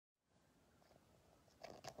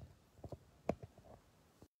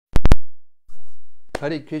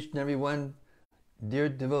Hare Krishna, everyone. Dear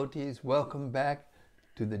devotees, welcome back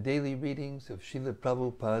to the daily readings of Srila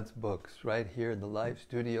Prabhupada's books right here in the live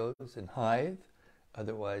studios in Hythe,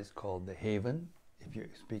 otherwise called the Haven, if you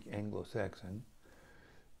speak Anglo-Saxon,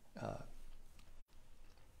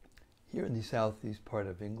 here in the southeast part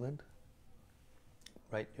of England,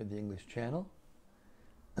 right near the English Channel.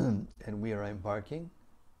 And we are embarking,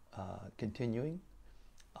 continuing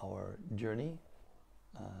our journey,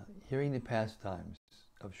 hearing the pastimes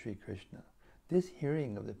of Sri Krishna. This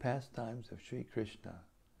hearing of the pastimes of Sri Krishna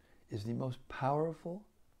is the most powerful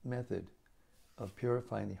method of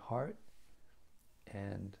purifying the heart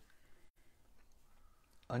and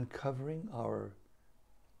uncovering our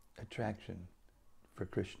attraction for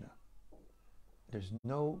Krishna. There's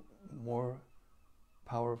no more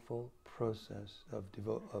powerful process of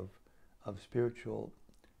spiritual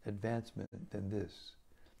advancement than this.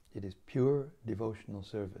 It is pure devotional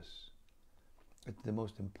service. It's the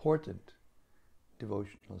most important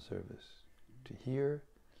devotional service, to hear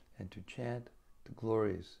and to chant the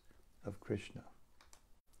glories of Krishna,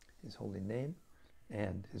 His holy name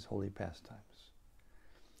and His holy pastimes.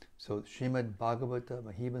 So Śrīmad-Bhāgavatam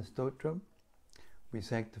Mahima Stotram, we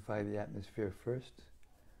sanctify the atmosphere first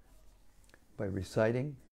by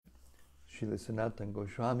reciting Srila Sanatana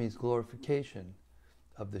Goswami's glorification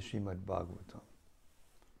of the Śrīmad-Bhāgavatam.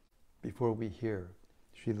 Before we hear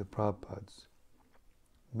Srila Prabhupada's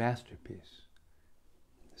masterpiece,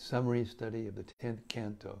 summary study of the 10th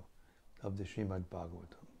canto of the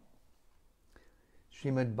Śrīmad-Bhāgavatam.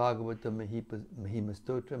 Śrīmad-Bhāgavatam Mahima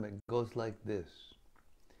Stotram, it goes like this.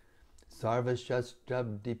 Sarva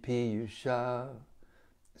Shastrabdi Yusha,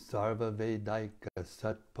 Sarva Vedaika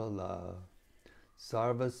Satpala,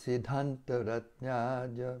 Sarva Siddhanta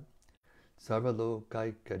Ratnyaja, Sarva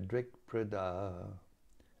Lokaika Drikprada.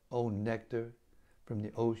 O nectar from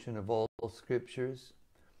the ocean of all scriptures,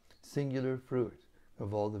 singular fruit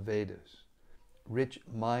of all the Vedas, rich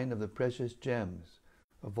mine of the precious gems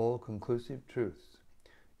of all conclusive truths.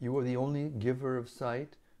 You are the only giver of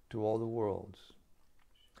sight to all the worlds.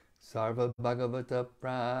 Sarva Bhagavata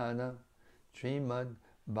Prana, Śrīmad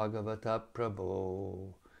Bhagavata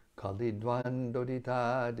Prabho,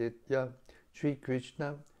 Kalidvandodita Ditya, Sri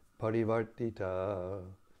Krishna Parivartita.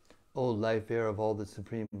 O life air of all the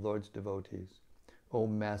Supreme Lord's devotees, O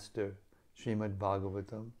Master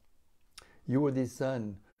Śrīmad-Bhāgavatam, you are the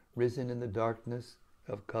sun risen in the darkness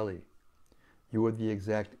of Kali. You are the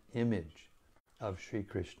exact image of Sri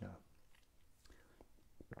Krishna.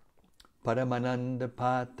 Paramananda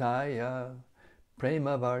Pataya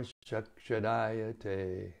Prema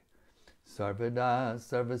Varshakshadayate Sarvada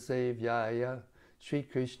Sarvasevyaya Sri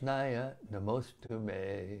Krishnaya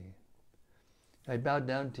Namostume. I bow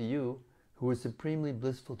down to you, who are supremely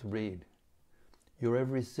blissful to read. Your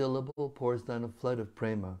every syllable pours down a flood of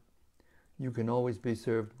prema. You can always be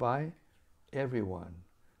served by everyone.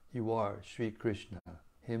 You are Sri Krishna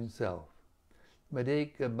Himself.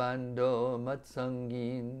 Madeka Bando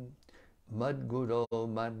Matsangin, Madguro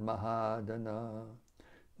Madmahadana,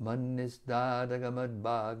 Mannisdadaga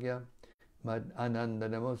Madbhagya, Mad Ananda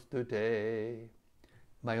Namostute.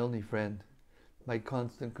 My only friend, my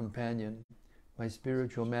constant companion, my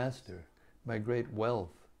spiritual master, my great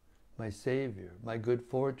wealth, my savior, my good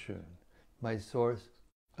fortune, my source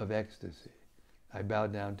of ecstasy. I bow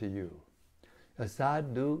down to you.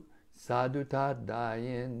 Asadu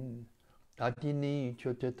sadutadayin atini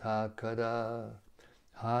chotatakara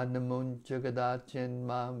hanamunchagadachin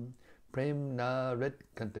mam premna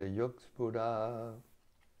retkanta yokspura.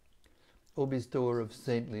 O bestower of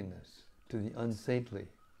saintliness to the unsaintly,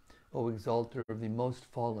 O exalter of the most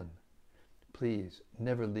fallen, please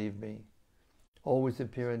never leave me. Always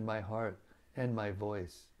appear in my heart and my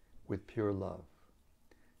voice with pure love.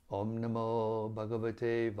 Om Namo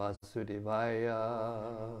Bhagavate Vasudevaya.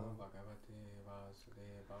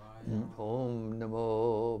 Om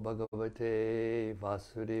Namo Bhagavate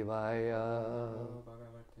Vasudevaya.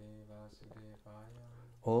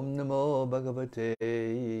 Om Namo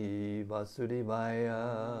Bhagavate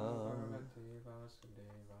Vasudevaya.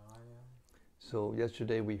 So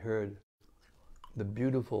yesterday we heard the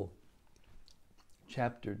beautiful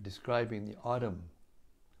chapter describing the autumn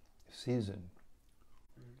season.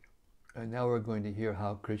 And now we're going to hear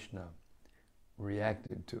how Krishna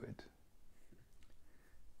reacted to it.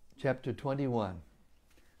 Chapter 21,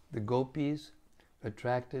 the Gopīs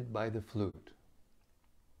attracted by the flute.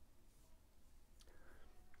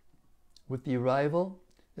 With the arrival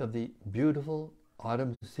of the beautiful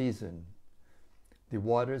autumn season, the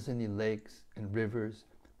waters in the lakes and rivers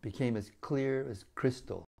became as clear as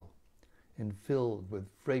crystal and filled with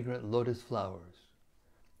fragrant lotus flowers.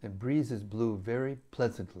 and breezes blew very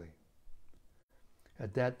pleasantly.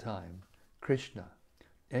 At that time, Krishna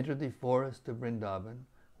entered the forest of Vrindavan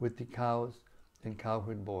with the cows and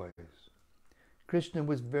cowherd boys. Krishna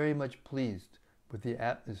was very much pleased with the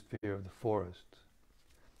atmosphere of the forest,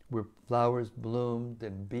 where flowers bloomed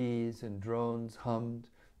and bees and drones hummed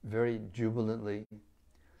very jubilantly,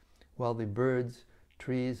 while the birds,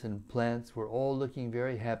 trees, and plants were all looking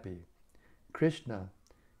very happy. Krishna,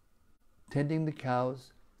 tending the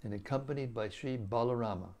cows and accompanied by Sri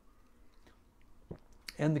Balarama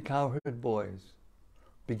and the cowherd boys,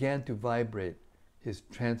 began to vibrate his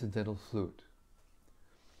transcendental flute.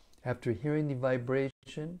 After hearing the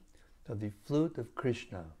vibration of the flute of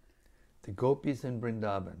Krishna, the Gopīs in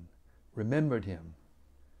Vrindavan remembered him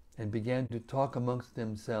and began to talk amongst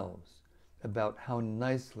themselves about how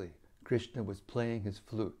nicely Krishna was playing his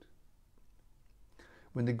flute.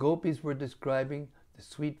 When the Gopīs were describing the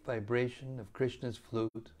sweet vibration of Krishna's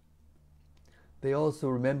flute, they also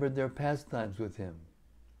remembered their pastimes with him.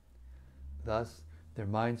 Thus, their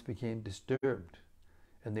minds became disturbed,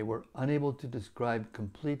 and they were unable to describe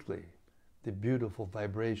completely the beautiful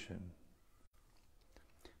vibration.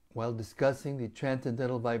 While discussing the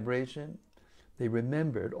transcendental vibration, they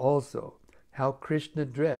remembered also how Krishna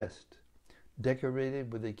dressed,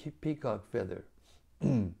 decorated with a peacock feather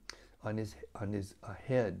on his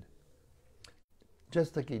head,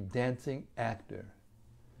 just like a dancing actor,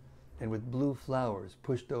 and with blue flowers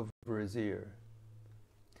pushed over his ear.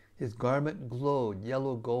 His garment glowed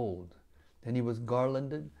yellow gold, and he was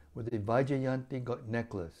garlanded with a Vajjayanti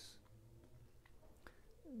necklace.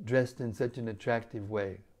 Dressed in such an attractive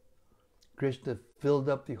way, Krishna filled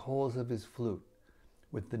up the holes of his flute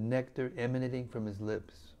with the nectar emanating from his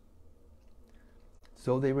lips.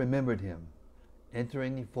 So they remembered him,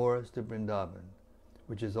 entering the forest of Vrindavan,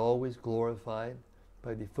 which is always glorified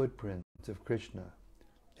by the footprints of Krishna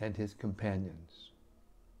and his companions.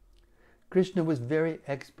 Krishna was very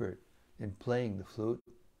expert in playing the flute,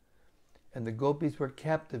 and the Gopīs were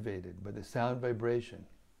captivated by the sound vibration,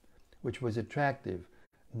 which was attractive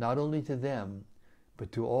not only to them,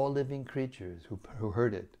 but to all living creatures who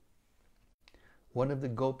heard it. One of the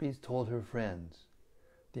Gopīs told her friends,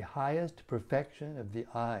 "The highest perfection of the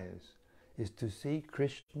eyes is to see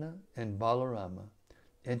Krishna and Balarama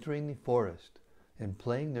entering the forest and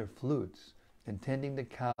playing their flutes and tending the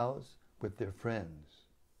cows with their friends."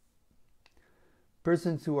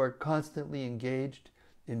 Persons who are constantly engaged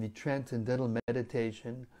in the transcendental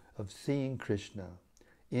meditation of seeing Krishna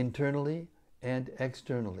internally and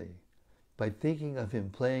externally, by thinking of him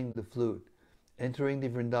playing the flute, entering the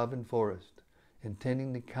Vrindavan forest, and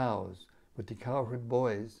tending the cows with the cowherd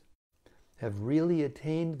boys, have really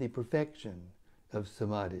attained the perfection of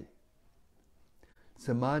samadhi.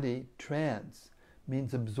 Samadhi, trance,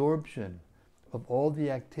 means absorption of all the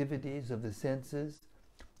activities of the senses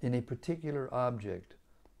in a particular object.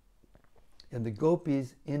 And the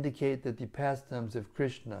Gopīs indicate that the pastimes of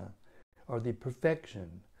Krishna are the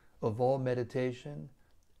perfection of all meditation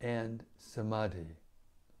and samadhi.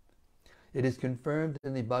 It is confirmed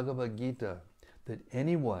in the Bhagavad Gita that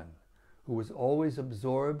anyone who is always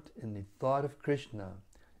absorbed in the thought of Krishna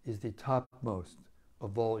is the topmost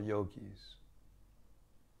of all yogis.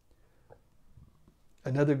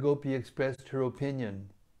 Another Gopī expressed her opinion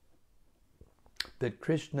that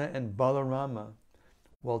Krishna and Balarama,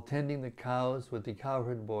 while tending the cows with the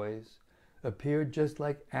cowherd boys, appeared just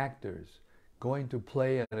like actors going to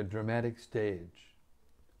play on a dramatic stage.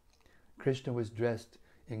 Krishna was dressed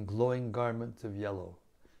in glowing garments of yellow,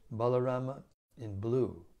 Balarama in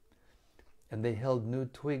blue, and they held new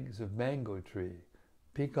twigs of mango tree,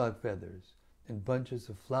 peacock feathers, and bunches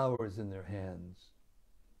of flowers in their hands.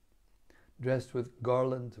 Dressed with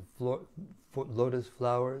garlands of lotus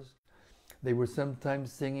flowers, they were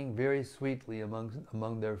sometimes singing very sweetly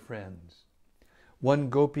among their friends. One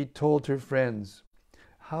Gopī told her friends,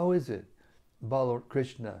 "How is it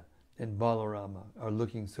Krishna and Balarama are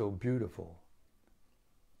looking so beautiful?"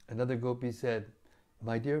 Another Gopī said,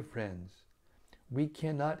 "My dear friends, we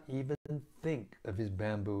cannot even think of his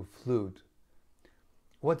bamboo flute.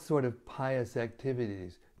 What sort of pious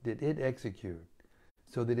activities did it execute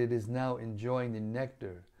so that it is now enjoying the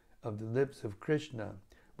nectar of the lips of Krishna,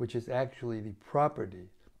 which is actually the property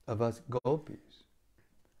of us Gopīs?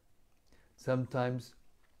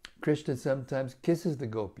 Krishna sometimes kisses the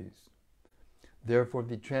Gopīs. Therefore,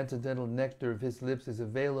 the transcendental nectar of his lips is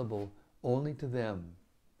available only to them."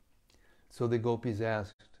 So the Gopīs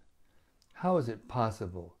asked, "How is it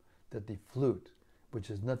possible that the flute, which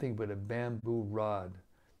is nothing but a bamboo rod,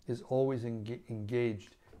 is always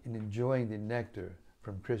engaged in enjoying the nectar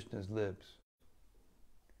from Krishna's lips?"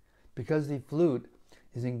 Because the flute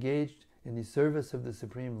is engaged in the service of the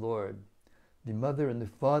Supreme Lord, the mother and the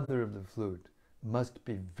father of the flute must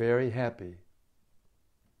be very happy.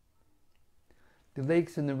 The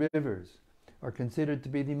lakes and the rivers are considered to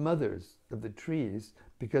be the mothers of the trees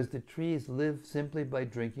because the trees live simply by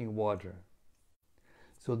drinking water.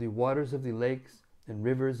 So the waters of the lakes and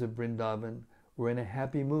rivers of Vrindavan were in a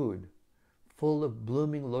happy mood, full of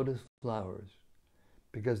blooming lotus flowers,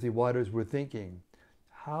 because the waters were thinking,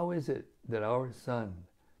 how is it that our son,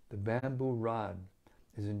 the bamboo rod,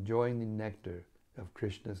 is enjoying the nectar of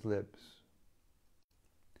Krishna's lips?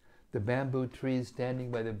 The bamboo trees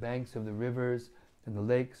standing by the banks of the rivers and the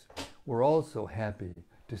lakes were also happy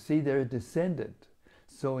to see their descendant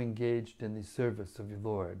so engaged in the service of the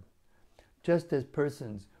Lord, just as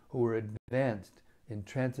persons who were advanced in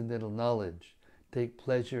transcendental knowledge take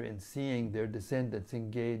pleasure in seeing their descendants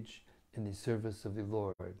engage in the service of the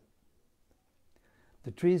Lord.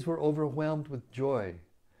 The trees were overwhelmed with joy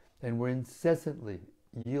and were incessantly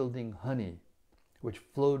yielding honey, which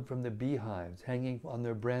flowed from the beehives hanging on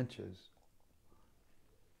their branches.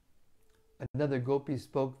 Another Gopi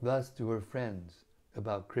spoke thus to her friends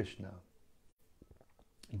about Krishna.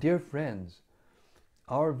 Dear friends,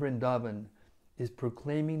 our Vrindavan is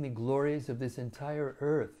proclaiming the glories of this entire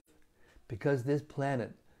earth because this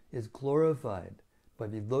planet is glorified by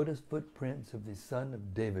the lotus footprints of the son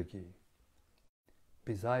of Devaki.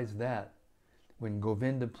 Besides that, when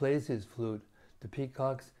Govinda plays his flute, the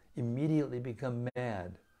peacocks immediately become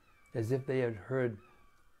mad, as if they had heard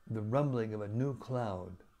the rumbling of a new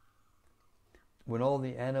cloud. When all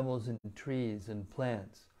the animals and trees and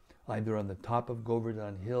plants, either on the top of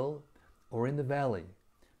Govardhan Hill or in the valley,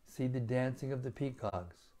 see the dancing of the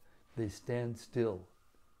peacocks, they stand still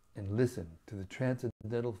and listen to the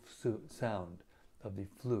transcendental sound of the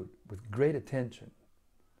flute with great attention.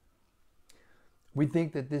 We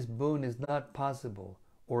think that this boon is not possible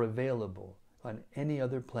or available on any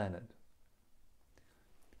other planet.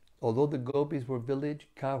 Although the Gopis were village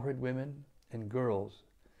cowherd women and girls,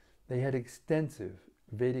 they had extensive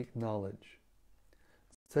Vedic knowledge.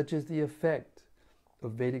 Such is the effect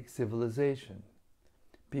of Vedic civilization.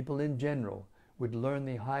 People in general would learn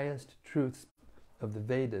the highest truths of the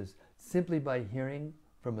Vedas simply by hearing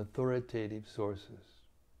from authoritative sources.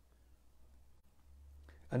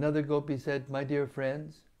 Another Gopi said, my dear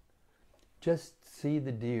friends, just see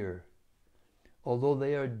the deer. Although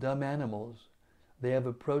they are dumb animals, they have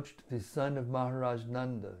approached the son of Maharaj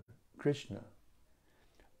Nanda, Krishna.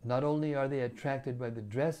 Not only are they attracted by the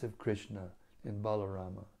dress of Krishna and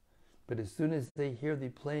Balarama, but as soon as they hear the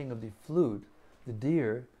playing of the flute, the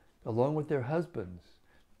deer, along with their husbands,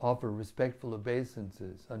 offer respectful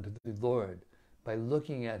obeisances unto the Lord by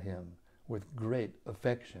looking at him with great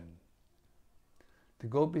affection. The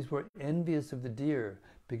Gopis were envious of the deer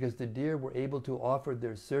because the deer were able to offer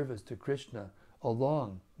their service to Krishna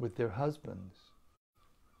along with their husbands.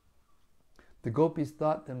 The Gopis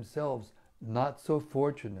thought themselves not so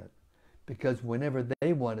fortunate because whenever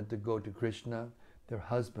they wanted to go to Krishna, their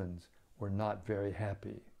husbands were not very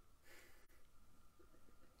happy.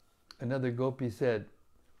 Another Gopi said,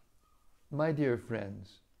 my dear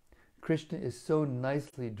friends, Krishna is so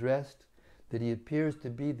nicely dressed that he appears to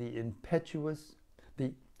be the impetuous.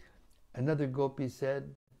 Another Gopi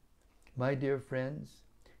said, my dear friends,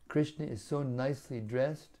 Krishna is so nicely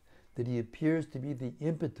dressed that he appears to be the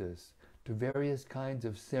impetus to various kinds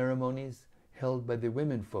of ceremonies held by the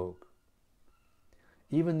women folk.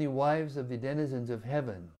 Even the wives of the denizens of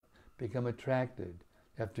heaven become attracted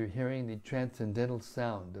after hearing the transcendental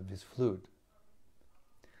sound of his flute.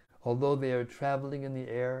 Although they are traveling in the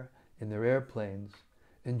air in their airplanes,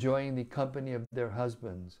 enjoying the company of their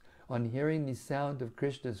husbands, on hearing the sound of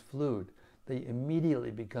Krishna's flute, they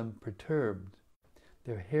immediately become perturbed.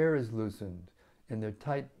 Their hair is loosened and their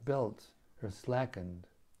tight belts are slackened.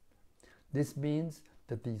 This means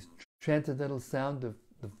that the transcendental sound of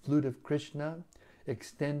the flute of Krishna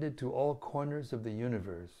extended to all corners of the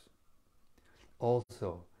universe.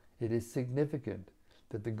 Also, it is significant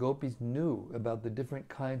that the Gopis knew about the different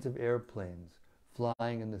kinds of airplanes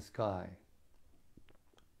flying in the sky.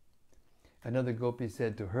 Another Gopi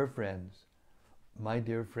said to her friends, my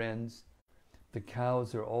dear friends, the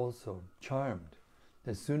cows are also charmed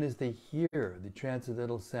as soon as they hear the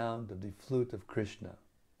transcendental sound of the flute of Krishna.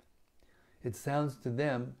 It sounds to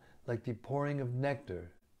them like the pouring of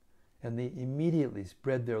nectar, and they immediately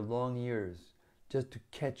spread their long ears just to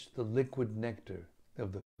catch the liquid nectar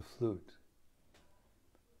of the flute.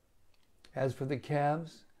 As for the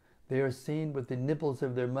calves, they are seen with the nipples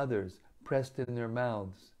of their mothers pressed in their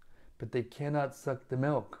mouths, but they cannot suck the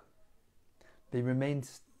milk. They remain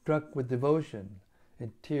struck with devotion,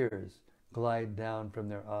 and tears glide down from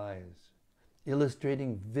their eyes,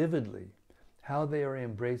 illustrating vividly how they are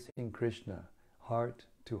embracing Krishna heart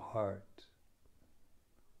to heart.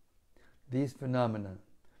 These phenomena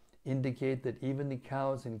indicate that even the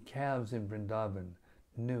cows and calves in Vrindavan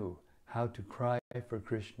knew how to cry for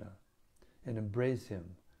Krishna and embrace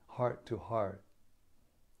him heart to heart.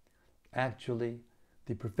 Actually,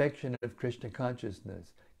 the perfection of Krishna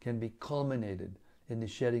consciousness can be culminated in the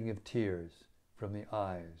shedding of tears from the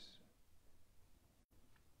eyes.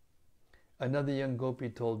 Another young gopi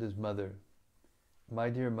told his mother, "My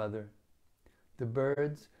dear mother, the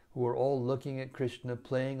birds who are all looking at Krishna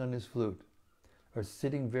playing on his flute are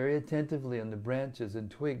sitting very attentively on the branches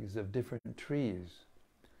and twigs of different trees.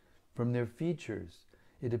 From their features,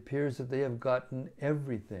 it appears that they have gotten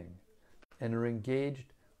everything and are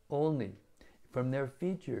engaged only. From their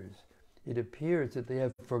features, it appears that they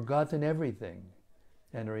have forgotten everything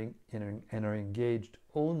and are engaged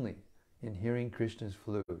only in hearing Krishna's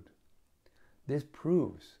flute. This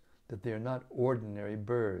proves that they are not ordinary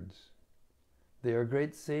birds. They are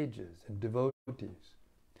great sages and devotees,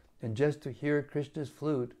 and just to hear Krishna's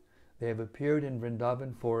flute, they have appeared in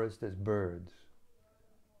Vrindavan forest as birds."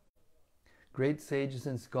 Great sages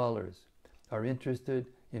and scholars are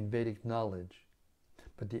interested in Vedic knowledge,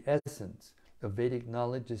 but the essence of Vedic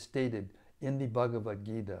knowledge is stated in the Bhagavad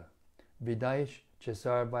Gita, "Vidaish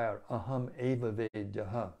chasarvair aham eva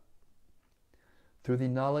vedyaha." Through the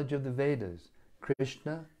knowledge of the Vedas,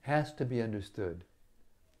 Krishna has to be understood.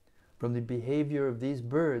 From the behavior of these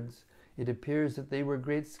birds, it appears that they were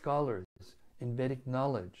great scholars in Vedic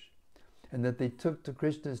knowledge, and that they took to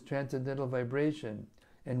Krishna's transcendental vibration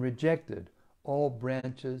and rejected all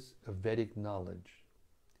branches of Vedic knowledge.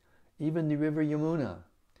 Even the river Yamuna,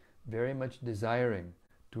 very much desiring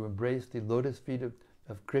to embrace the lotus feet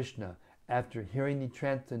of Krishna after hearing the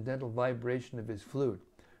transcendental vibration of his flute,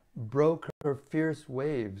 broke her fierce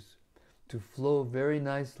waves to flow very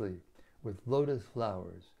nicely with lotus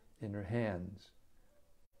flowers in her hands,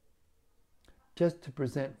 just to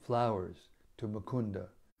present flowers to Mukunda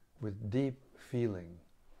with deep feeling.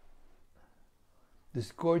 The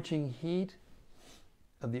scorching heat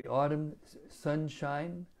of the autumn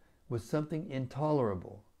sunshine was something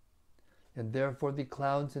intolerable, and therefore the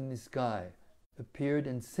clouds in the sky appeared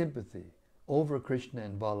in sympathy over Krishna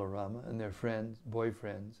and Balarama and their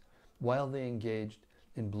boyfriends, while they engaged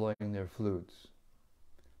in blowing their flutes.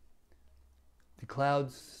 The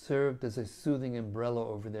clouds served as a soothing umbrella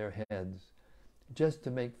over their heads, just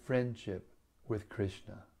to make friendship with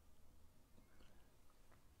Krishna.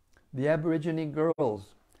 The Aborigine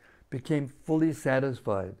girls became fully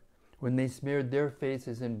satisfied when they smeared their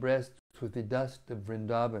faces and breasts with the dust of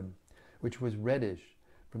Vrindavan, which was reddish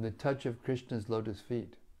from the touch of Krishna's lotus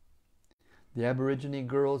feet. The Aborigine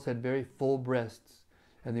girls had very full breasts,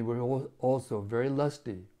 and they were also very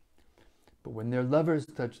lusty. But when their lovers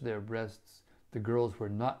touched their breasts, the girls were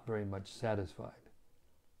not very much satisfied.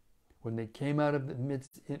 When they came out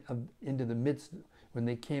into the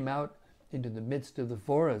midst of the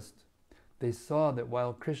forest, they saw that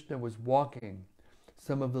while Krishna was walking,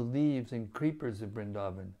 some of the leaves and creepers of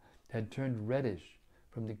Vrindavan had turned reddish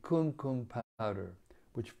from the kumkum powder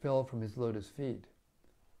which fell from his lotus feet.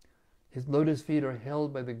 His lotus feet are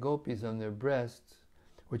held by the gopis on their breasts,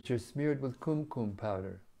 which are smeared with kumkum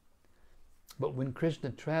powder. But when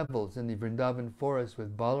Krishna travels in the Vrindavan forest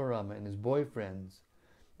with Balarama and his boyfriends,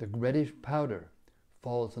 the reddish powder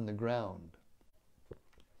falls on the ground.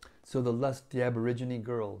 So the lusty Aborigine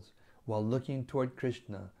girls, while looking toward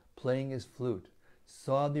Krishna playing his flute,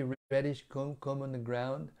 saw the reddish kumkum on the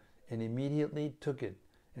ground and immediately took it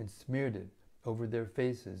and smeared it over their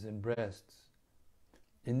faces and breasts.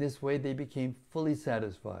 In this way they became fully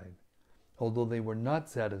satisfied, although they were not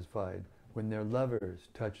satisfied when their lovers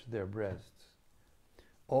touched their breasts.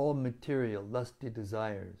 All material lusty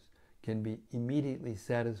desires can be immediately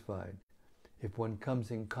satisfied if one comes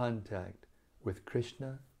in contact with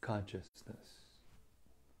Krishna consciousness.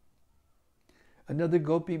 Another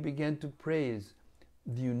gopi began to praise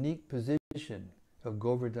the unique position of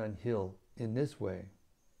Govardhan Hill in this way.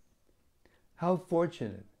 How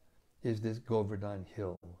fortunate is this Govardhan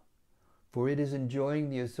Hill, for it is enjoying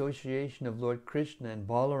the association of Lord Krishna and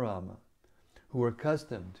Balarama, who are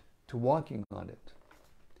accustomed to walking on it.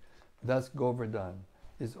 Thus Govardhan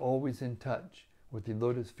is always in touch with the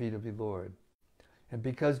lotus feet of the Lord. And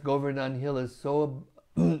because Govardhan Hill is so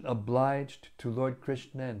obliged to Lord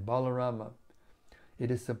Krishna and Balarama, it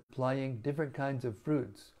is supplying different kinds of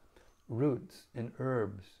fruits, roots, and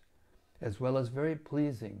herbs, as well as very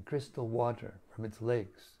pleasing crystal water from its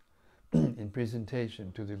lakes in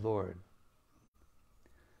presentation to the Lord.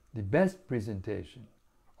 The best presentation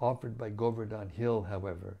offered by Govardhan Hill,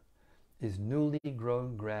 however, is newly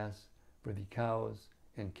grown grass for the cows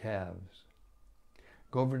and calves.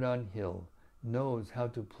 Govardhan Hill knows how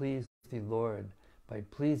to please the Lord by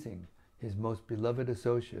pleasing his most beloved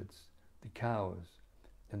associates, the cows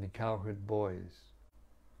and the cowherd boys.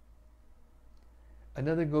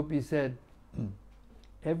 Another Gopi said,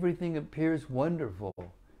 everything appears wonderful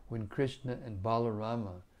when Krishna and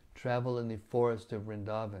Balarama travel in the forest of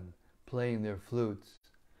Vrindavan, playing their flutes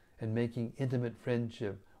and making intimate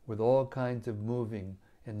friendship with all kinds of moving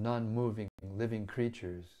and non-moving living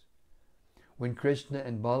creatures. When Krishna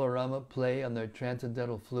and Balarama play on their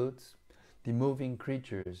transcendental flutes, the moving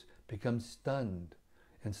creatures become stunned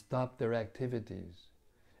and stop their activities,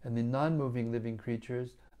 and the non-moving living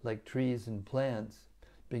creatures, like trees and plants,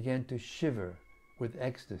 began to shiver with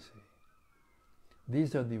ecstasy.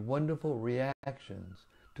 These are the wonderful reactions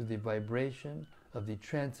to the vibration of the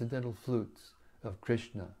transcendental flutes of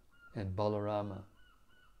Krishna and Balarama.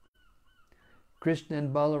 Krishna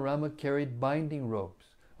and Balarama carried binding ropes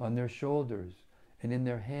on their shoulders and in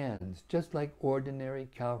their hands, just like ordinary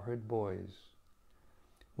cowherd boys.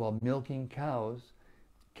 While milking cows,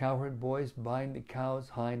 cowherd boys bind the cow's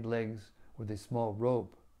hind legs with a small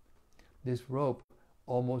rope. This rope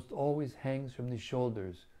almost always hangs from the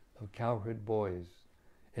shoulders of cowherd boys,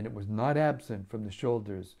 and it was not absent from the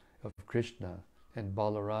shoulders of Krishna and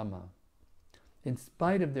Balarama. In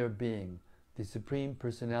spite of their being the Supreme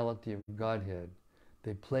Personality of Godhead,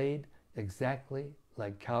 they played exactly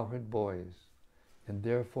like cowherd boys, and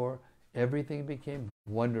therefore everything became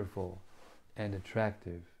wonderful and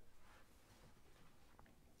attractive.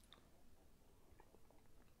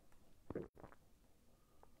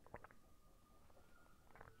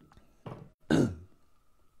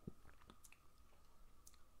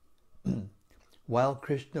 While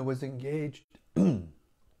Krishna was engaged in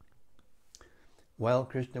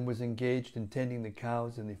tending the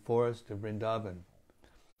cows in the forest of Vrindavan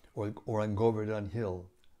or on Govardhan Hill,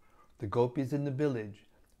 the gopis in the village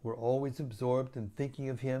were always absorbed in thinking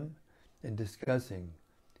of him and discussing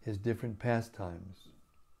his different pastimes.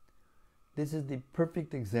 This is the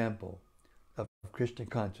perfect example of Krishna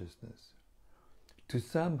consciousness, to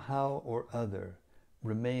somehow or other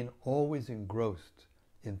remain always engrossed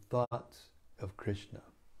in thoughts of Krishna.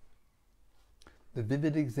 The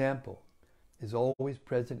vivid example is always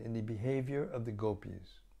present in the behavior of the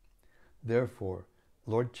gopis. Therefore,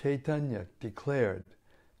 Lord Chaitanya declared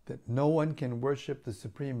that no one can worship the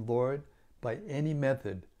Supreme Lord by any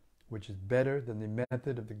method which is better than the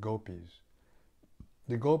method of the gopis.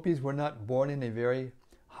 The gopis were not born in a very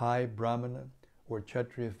high Brahmana or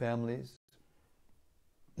Kshatriya families.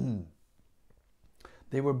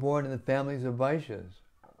 They were born in the families of Vaishyas,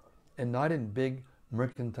 and not in big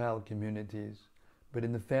mercantile communities, but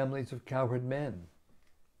in the families of cowherd men.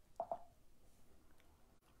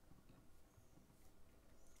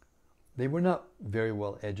 They were not very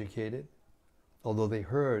well educated, although they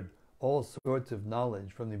heard all sorts of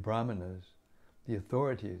knowledge from the Brahmanas, the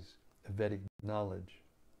authorities of Vedic knowledge.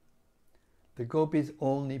 The gopis'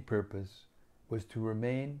 only purpose was to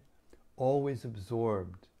remain always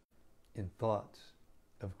absorbed in thoughts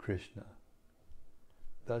of Krishna.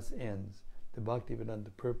 Thus ends the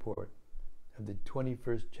Bhaktivedanta purport of the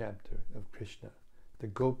 21st chapter of Krishna. The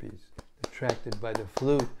gopis, attracted by the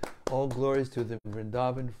flute, all glories to the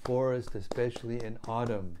Vrindavan forest, especially in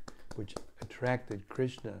autumn, which attracted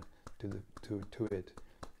Krishna to it,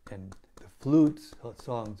 and the flutes,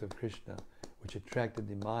 songs of Krishna, which attracted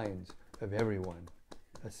the minds of everyone,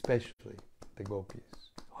 especially the gopis.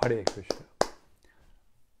 Hare Krishna.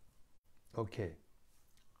 Okay,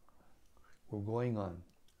 we're going on.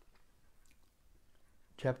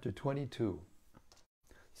 Chapter 22,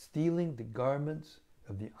 stealing the garments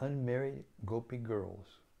of the unmarried gopi girls.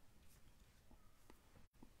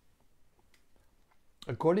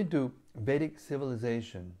 According to Vedic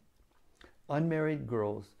civilization, unmarried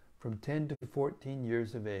girls from 10 to 14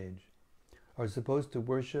 years of age are supposed to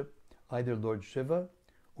worship either Lord Shiva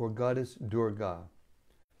or Goddess Durga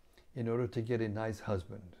in order to get a nice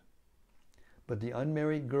husband. But the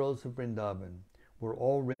unmarried girls of Vrindavan were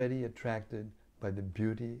already attracted by the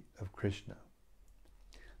beauty of Krishna.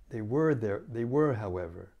 They were,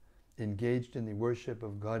 however, engaged in the worship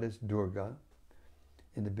of Goddess Durga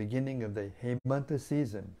in the beginning of the Hemanta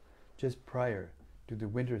season, just prior to the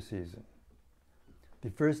winter season. The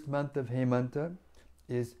first month of Hemanta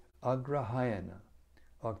is Agrahayana,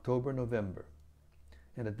 October-November,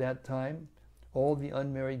 and at that time, all the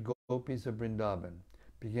unmarried gopis of Vrindavan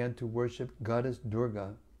began to worship Goddess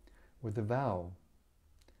Durga with a vow.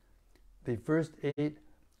 They first ate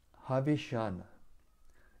havishana,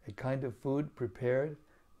 a kind of food prepared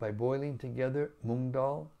by boiling together moong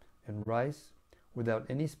dal and rice without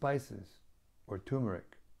any spices or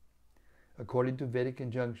turmeric. According to Vedic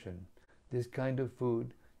injunction, this kind of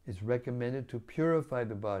food is recommended to purify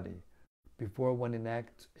the body before one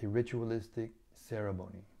enacts a ritualistic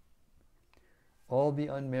ceremony. All the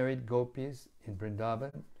unmarried gopis in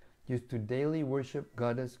Vrindavan used to daily worship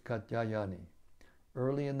goddess Katyayani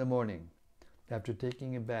early in the morning after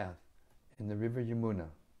taking a bath in the river Yamuna.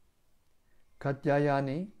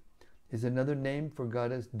 Katyayani is another name for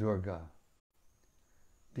goddess Durga.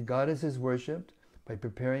 The goddess is worshipped by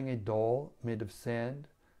preparing a doll made of sand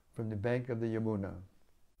from the bank of the Yamuna.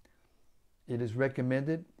 It is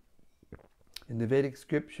recommended in the Vedic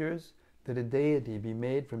scriptures that a deity be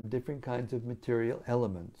made from different kinds of material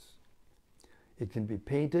elements. It can be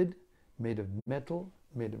painted, made of metal,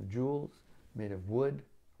 made of jewels, made of wood,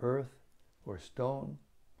 earth, or stone,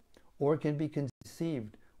 or can be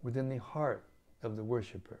conceived within the heart of the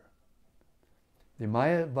worshipper. The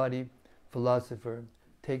Mayavadi philosopher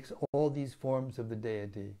takes all these forms of the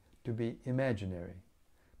deity to be imaginary,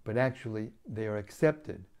 but actually they are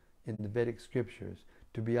accepted in the Vedic scriptures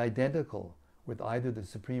to be identical with either the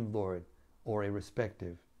Supreme Lord or a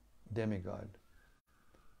respective demigod.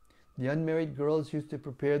 The unmarried girls used to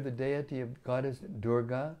prepare the deity of goddess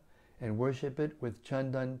Durga and worship it with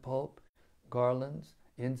chandan pulp, garlands,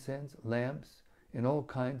 incense, lamps, and all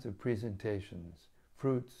kinds of presentations,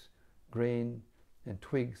 fruits, grain, and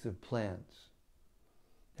twigs of plants.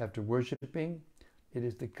 After worshipping, it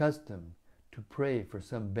is the custom to pray for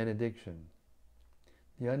some benediction.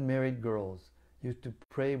 The unmarried girls used to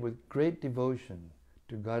pray with great devotion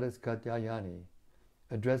to goddess Katyayani,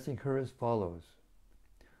 addressing her as follows: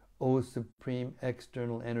 O supreme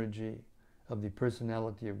external energy of the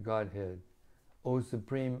personality of Godhead, O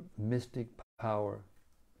supreme mystic power,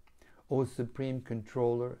 O supreme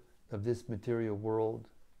controller of this material world,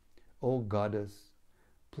 O goddess,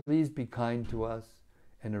 please be kind to us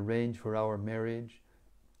and arrange for our marriage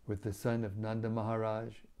with the son of Nanda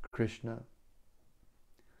Maharaj, Krishna.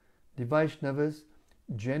 The Vaishnavas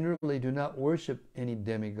generally do not worship any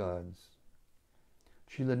demigods.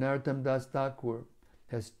 Srila Narottam Das Thakur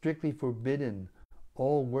has strictly forbidden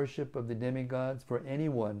all worship of the demigods for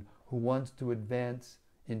anyone who wants to advance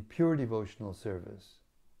in pure devotional service.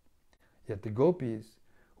 Yet the gopis,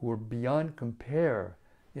 who were beyond compare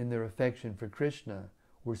in their affection for Krishna,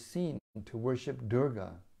 were seen to worship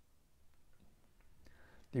Durga.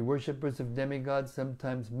 The worshippers of demigods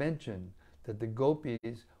sometimes mention that the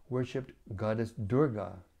gopis worshipped goddess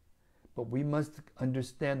Durga, but we must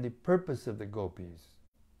understand the purpose of the gopis.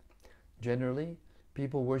 Generally,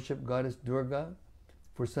 people worship goddess Durga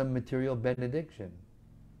for some material benediction.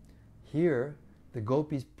 Here, the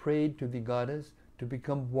gopis prayed to the goddess to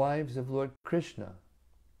become wives of Lord Krishna.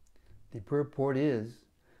 The purport is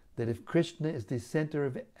that if Krishna is the center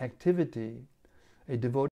of activity, a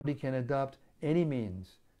devotee can adopt any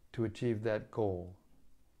means to achieve that goal.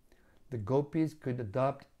 The gopis could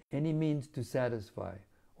adopt any means to satisfy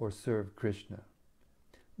or serve Krishna.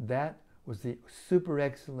 That was the super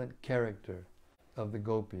excellent character of the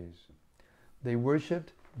gopis. They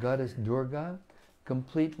worshipped goddess Durga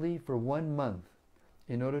completely for 1 month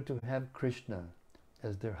in order to have Krishna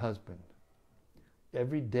as their husband.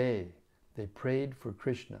 Every day they prayed for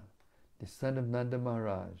Krishna, the son of Nanda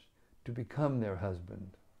Maharaj, to become their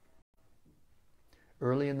husband.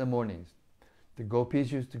 Early in the mornings, the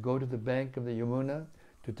gopis used to go to the bank of the Yamuna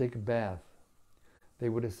to take a bath. They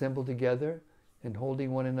would assemble together and,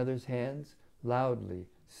 holding one another's hands, loudly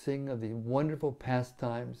sing of the wonderful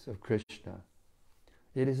pastimes of Krishna.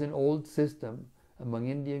 It is an old system among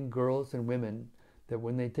Indian girls and women that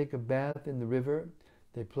when they take a bath in the river,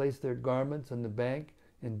 they place their garments on the bank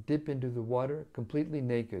and dip into the water completely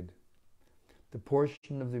naked. The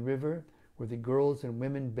portion of the river where the girls and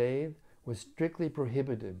women bathe was strictly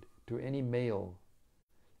prohibited to any male,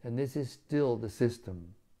 and this is still the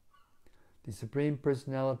system. The Supreme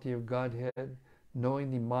Personality of Godhead,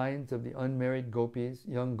 knowing the minds of the unmarried gopis,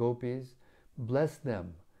 young gopis, blessed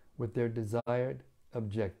them with their desired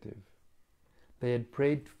objective. They had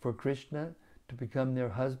prayed for Krishna to become their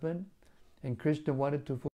husband, and Krishna wanted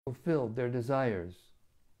to fulfill their desires.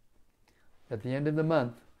 At the end of the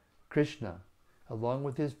month, Krishna, along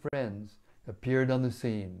with his friends, appeared on the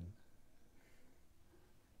scene.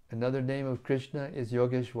 Another name of Krishna is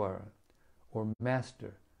Yogeshwara, or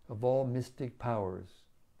master of all mystic powers.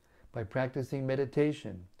 By practicing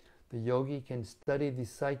meditation, the yogi can study the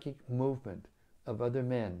psychic movement of other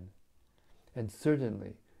men, and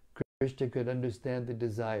certainly Krishna could understand the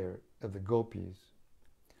desire of the gopis.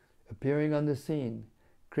 Appearing on the scene,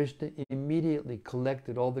 Krishna immediately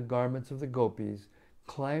collected all the garments of the gopis,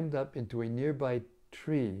 climbed up into a nearby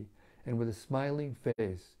tree and with a smiling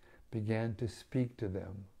face began to speak to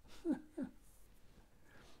them.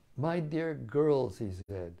 "My dear girls," he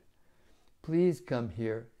said, "please come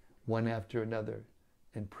here one after another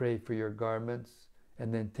and pray for your garments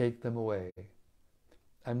and then take them away.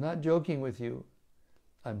 I'm not joking with you.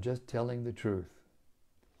 I'm just telling the truth.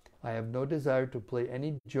 I have no desire to play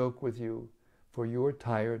any joke with you, for you are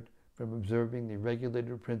tired from observing the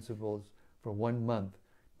regulated principles for 1 month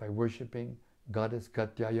by worshipping Goddess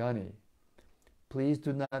Katyayani. Please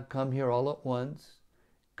do not come here all at once.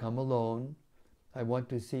 Come alone. I want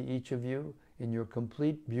to see each of you in your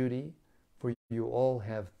complete beauty, for you all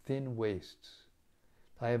have thin waists.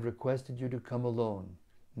 I have requested you to come alone.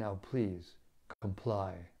 Now please,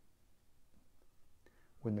 comply."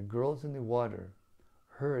 When the girls in the water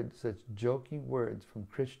heard such joking words from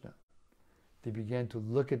Krishna, they began to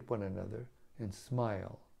look at one another and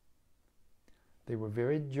smile. They were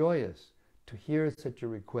very joyous to hear such a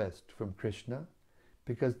request from Krishna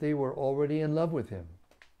because they were already in love with him.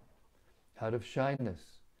 Out of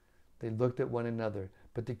shyness, they looked at one another,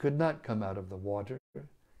 but they could not come out of the water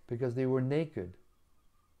because they were naked.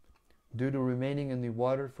 Due to remaining in the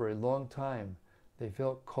water for a long time, they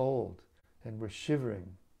felt cold and were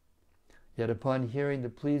shivering. Yet upon hearing the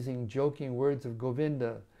pleasing, joking words of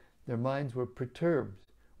Govinda, their minds were perturbed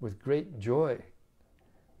with great joy.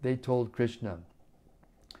 They told Krishna,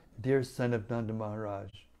 "Dear son of Nanda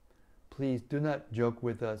Maharaj, please do not joke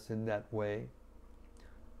with us in that way.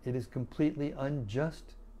 It is completely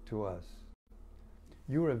unjust to us.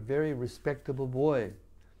 You are a very respectable boy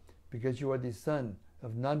because you are the son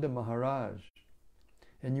of Nanda Maharaj,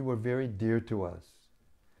 and you are very dear to us.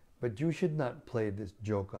 But you should not play this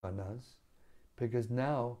joke on us, because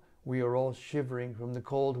now we are all shivering from the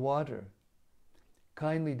cold water.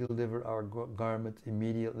 Kindly deliver our garments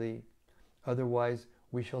immediately, otherwise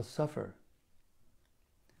we shall suffer."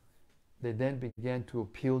 They then began to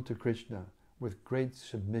appeal to Krishna with great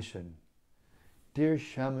submission. "Dear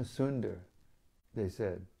Shyamasundar," they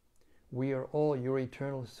said, "we are all your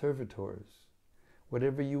eternal servitors.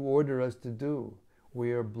 Whatever you order us to do,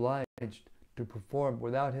 we are obliged to perform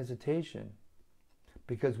without hesitation,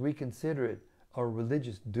 because we consider it our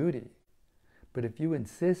religious duty. But if you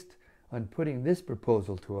insist on putting this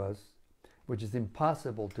proposal to us, which is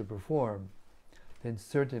impossible to perform, then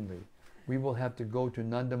certainly we will have to go to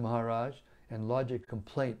Nanda Maharaj and lodge a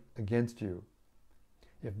complaint against you.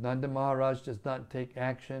 If Nanda Maharaj does not take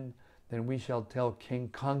action, then we shall tell King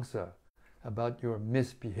Kamsa about your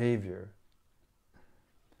misbehavior."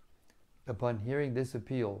 Upon hearing this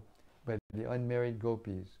appeal by the unmarried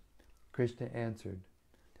gopis, Krishna answered,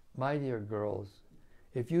 "My dear girls,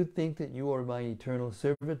 if you think that you are my eternal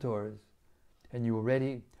servitors, and you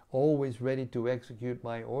are always ready to execute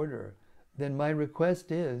my order, then my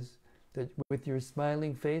request is that with your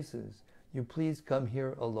smiling faces, you please come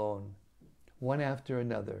here alone, one after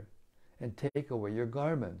another, and take away your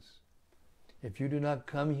garments. If you do not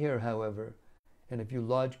come here, however, and if you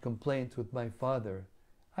lodge complaints with my father,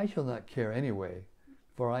 I shall not care anyway,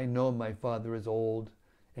 for I know my father is old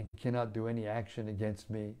and cannot do any action against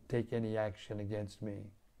me, take any action against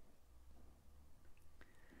me."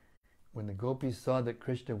 When the gopis saw that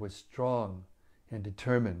Krishna was strong and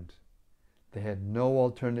determined, they had no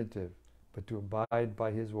alternative but to abide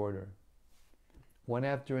by his order. One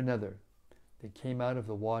after another, they came out of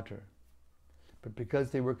the water, but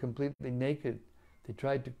because they were completely naked, they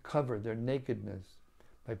tried to cover their nakedness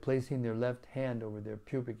by placing their left hand over their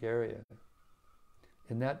pubic area.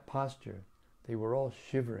 In that posture, they were all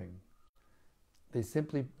shivering.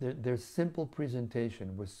 Their simple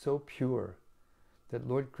presentation was so pure that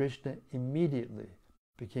Lord Krishna immediately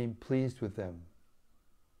became pleased with them.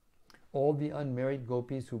 All the unmarried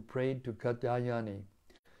gopis who prayed to Katyayani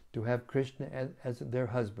to have Krishna as their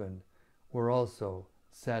husband were also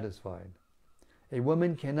satisfied. A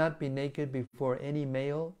woman cannot be naked before any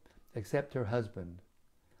male except her husband.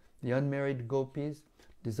 The unmarried gopis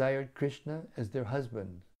desired Krishna as their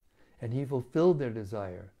husband, and he fulfilled their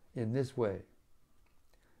desire in this way.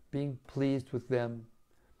 Being pleased with them,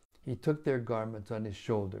 he took their garments on his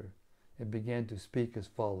shoulder and began to speak as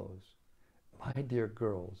follows. "My dear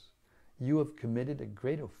girls, you have committed a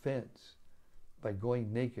great offense by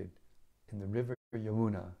going naked in the river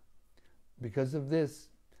Yamuna. Because of this,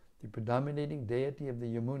 the predominating deity of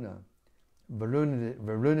the Yamuna,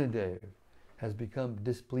 Varunadeva, has become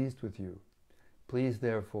displeased with you. Please,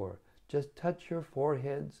 therefore, just touch your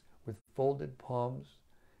foreheads with folded palms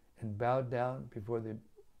and bow down before the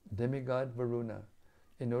demigod Varuna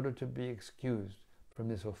in order to be excused from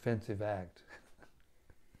this offensive act."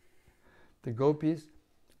 The gopis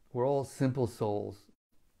were all simple souls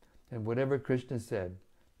and whatever Krishna said,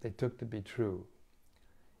 they took to be true.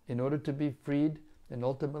 In order to be freed and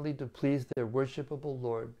ultimately to please their worshipable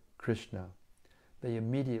Lord, Krishna, they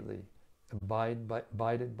immediately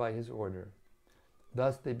abided by his order.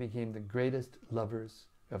 Thus they became the greatest lovers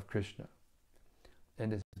of Krishna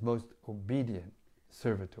and his most obedient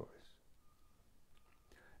servitors.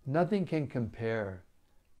 Nothing can compare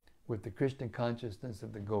with the Krishna consciousness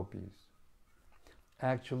of the Gopis.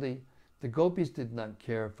 Actually, the Gopis did not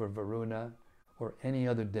care for Varuna or any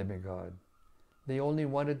other demigod. They only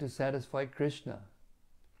wanted to satisfy Krishna.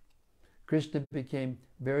 Krishna became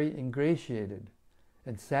very ingratiated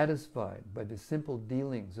and satisfied by the simple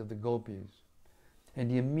dealings of the Gopis, and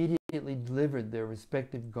he immediately delivered their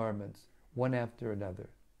respective garments one after another.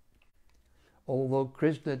 Although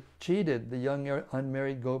Krishna cheated the young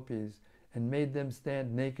unmarried Gopis and made them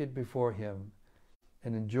stand naked before him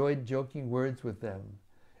and enjoyed joking words with them,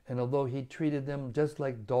 and although he treated them just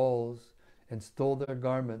like dolls and stole their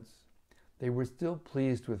garments, they were still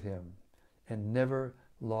pleased with him and never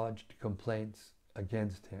lodged complaints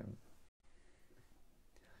against him.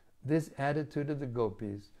 This attitude of the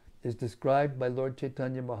Gopis is described by Lord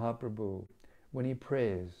Chaitanya Mahaprabhu when he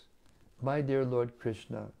prays, "My dear Lord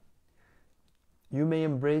Krishna, you may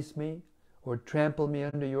embrace me or trample me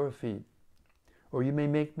under your feet, or you may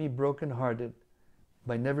make me broken-hearted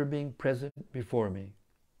by never being present before me.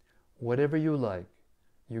 Whatever you like,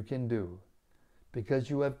 you can do, because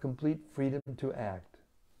you have complete freedom to act.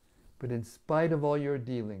 But in spite of all your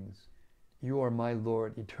dealings, you are my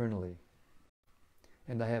Lord eternally,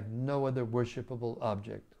 and I have no other worshipable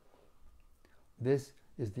object." This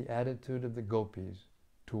is the attitude of the Gopis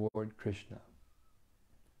toward Krishna.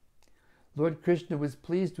 Lord Krishna was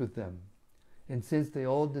pleased with them, and since they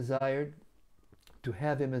all desired to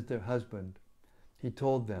have him as their husband, he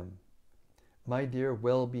told them, "My dear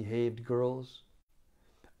well-behaved girls,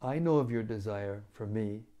 I know of your desire for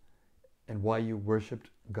me and why you worshipped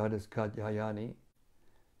Goddess Katyayani,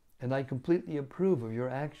 and I completely approve of your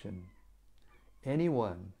action.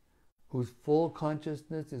 Anyone whose full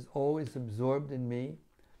consciousness is always absorbed in me,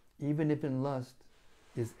 even if in lust,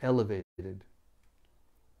 is elevated.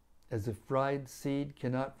 As a fried seed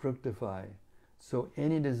cannot fructify, so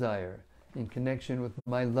any desire in connection with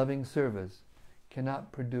my loving service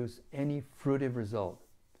cannot produce any fruitive result,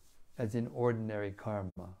 as in ordinary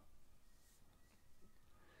karma."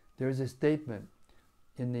 There is a statement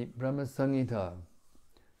in the Brahma Samhita,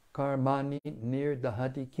 "Karmani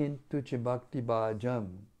nirdahati kintu ch bhakti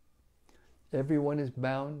bhajam." Everyone is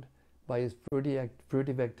bound by his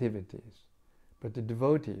fruitive activities, but the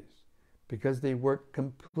devotees, because they work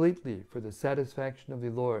completely for the satisfaction of the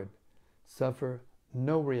Lord, suffer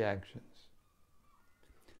no reactions.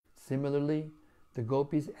 Similarly, the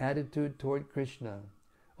Gopis' attitude toward Krishna,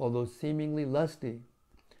 although seemingly lusty,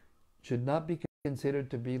 should not be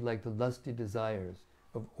considered to be like the lusty desires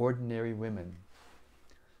of ordinary women.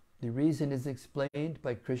 The reason is explained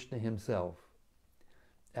by Krishna himself.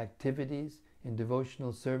 Activities in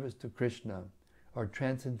devotional service to Krishna are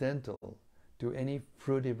transcendental to any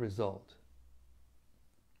fruitive result.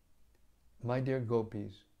 My dear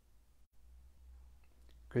Gopis,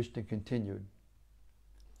 Krishna continued,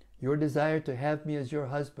 your desire to have me as your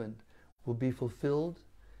husband will be fulfilled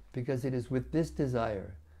because it is with this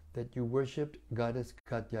desire that you worshipped Goddess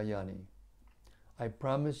Katyayani. I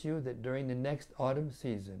promise you that during the next autumn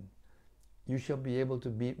season, you shall be able to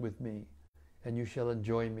meet with me and you shall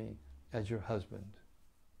enjoy me as your husband.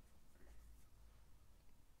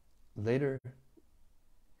 Later,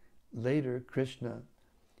 Krishna,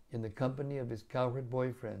 in the company of his cowherd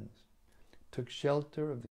boyfriends, took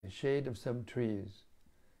shelter of the shade of some trees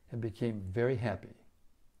and became very happy.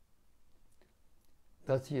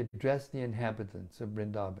 Thus he addressed the inhabitants of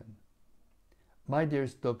Vrindavan. My dear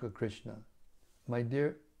Stoka Krishna, my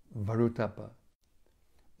dear Varutapa,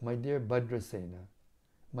 my dear Bhadrasena,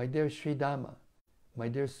 my dear Sridama, my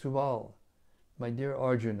dear Suval, my dear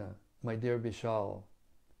Arjuna, my dear Vishal,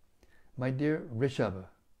 my dear Rishabha,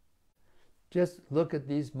 just look at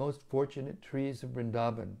these most fortunate trees of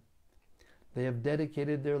Vrindavan. They have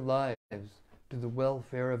dedicated their lives to the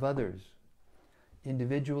welfare of others.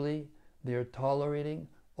 Individually, they are tolerating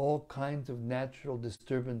all kinds of natural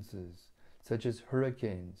disturbances, such as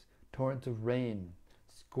hurricanes, torrents of rain,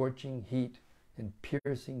 scorching heat, and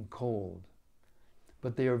piercing cold.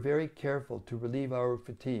 But they are very careful to relieve our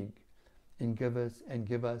fatigue and give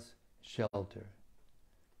us shelter.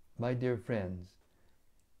 My dear friends,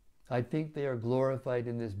 I think they are glorified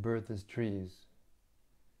in this birth as trees.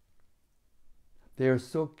 They are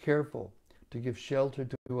so careful to give shelter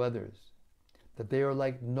to others that they are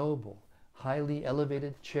like noble, highly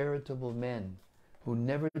elevated, charitable men who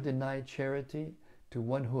never deny charity to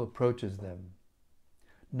one who approaches them.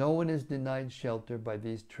 No one is denied shelter by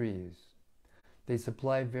these trees. They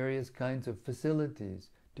supply various kinds of facilities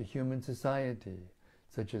to human society,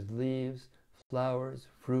 such as leaves, flowers,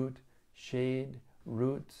 fruit, shade,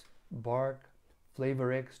 roots, bark,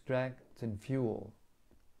 flavor extracts, and fuel.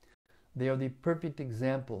 They are the perfect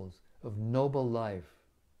examples of noble life.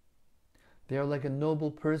 They are like a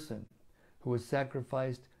noble person who has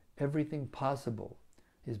sacrificed everything possible,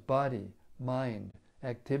 his body, mind,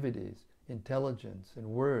 activities, intelligence, and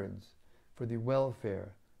words, for the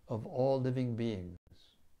welfare of all living beings,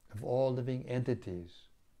 of all living entities.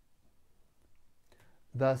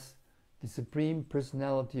 Thus, the Supreme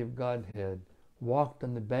Personality of Godhead walked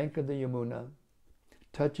on the bank of the Yamuna,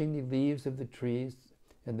 touching the leaves of the trees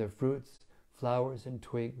and their fruits, flowers, and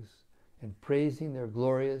twigs, and praising their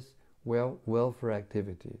glorious welfare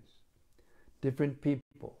activities. Different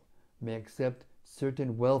people may accept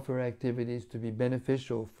certain welfare activities to be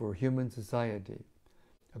beneficial for human society,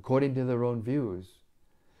 according to their own views,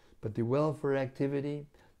 but the welfare activity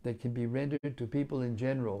that can be rendered to people in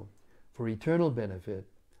general for eternal benefit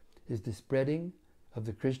is the spreading of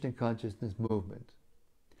the Krishna consciousness movement.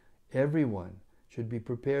 Everyone should be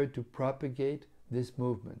prepared to propagate this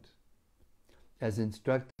movement. As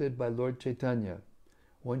instructed by Lord Chaitanya,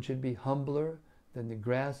 one should be humbler than the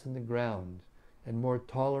grass and the ground, and more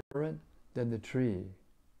tolerant than the tree.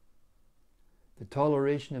 The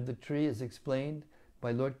toleration of the tree is explained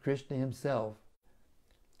by Lord Krishna himself,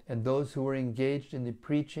 and those who are engaged in the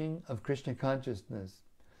preaching of Krishna consciousness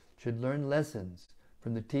should learn lessons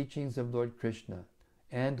from the teachings of Lord Krishna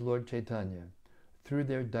and Lord Chaitanya through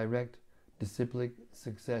their direct disciplic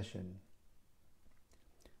succession.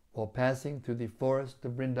 While passing through the forest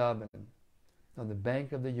of Vrindavan, on the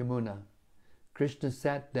bank of the Yamuna, Krishna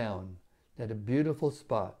sat down at a beautiful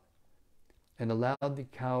spot and allowed the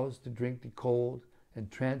cows to drink the cold and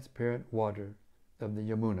transparent water of the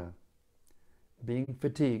Yamuna. Being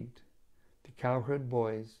fatigued, the cowherd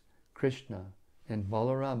boys, Krishna and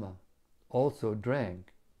Balarama, also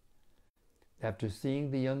drank. After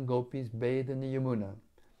seeing the young gopis bathe in the Yamuna,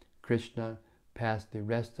 Krishna passed the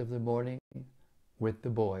rest of the morning with the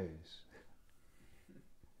boys.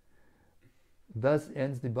 Thus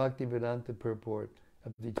ends the Bhaktivedanta purport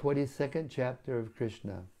of the 22nd chapter of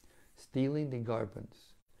Krishna, stealing the garments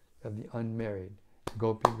of the unmarried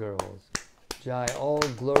Gopi girls. Jai, all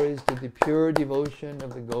glories to the pure devotion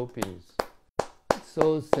of the Gopis.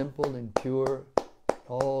 So simple and pure.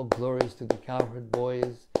 All glories to the cowherd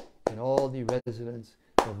boys and all the residents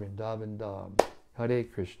of Vrindavan Dham. Hare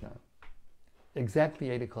Krishna. Exactly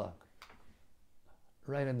 8 o'clock.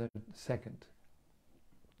 Right on the second.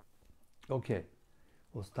 Okay,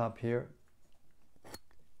 we'll stop here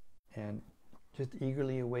and just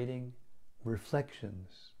eagerly awaiting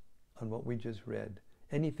reflections on what we just read.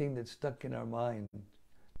 Anything that's stuck in our mind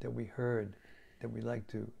that we heard that we'd like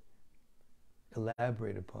to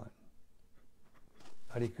elaborate upon.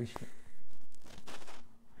 Hare Krishna.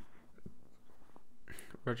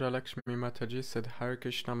 Rajalakshmi Mataji said, Hare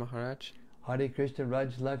Krishna Maharaj. Hare Krishna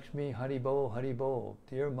Raj Lakshmi, Hari Bol, Hari Bol.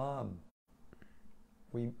 Dear Mom,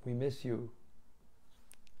 we miss you.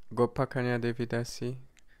 Gopakanya Devi Dasi.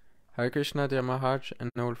 Hare Krishna, dear Maharaj and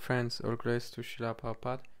all friends, all grace to Śrīla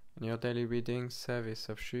Prabhupāda in your daily reading service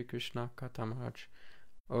of Sri Krishna Katha Maharaj.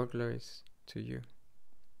 All glories to you.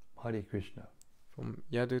 Hare Krishna. From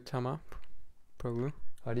Yadutama Prabhu.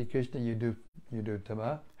 Hare Krishna, you do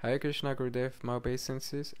Tama. Hare Krishna Gurudev, my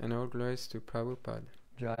obeisances and all glories to Prabhupada.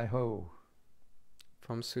 Jai Ho.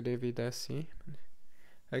 From Sudevi Dasi.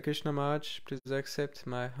 Hare Krishna Maharaj, please accept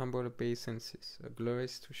my humble obeisances.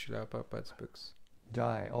 Glories to Śrīla Prabhupāda's books.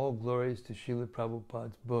 Jai, all glories to Śrīla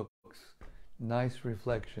Prabhupāda's books. Nice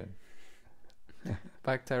reflection.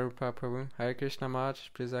 Bhaktarupa Prabhu. Hare Krishna Maharaj,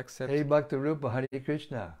 please accept. Hey Bhaktarupa, Hare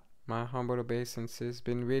Krishna. My humble obeisances.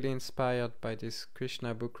 Been really inspired by these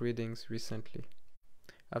Krishna book readings recently.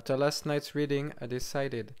 After last night's reading, I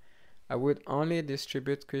decided I would only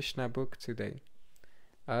distribute Krishna book today.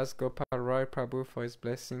 I asked Gopal Roy Prabhu for his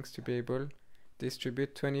blessings to be able to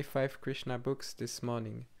distribute 25 Krishna books this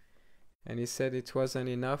morning. And he said it wasn't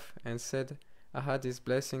enough and said I had his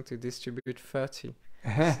blessing to distribute 30.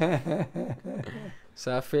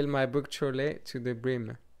 So I filled my book trolley to the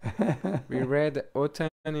brim. We read Autumn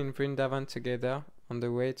in Vrindavan together on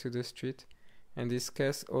the way to the street and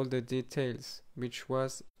discussed all the details, which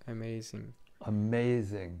was amazing.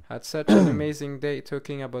 Amazing. Had such an amazing day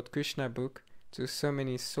talking about Krishna book to so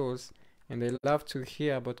many souls, and they love to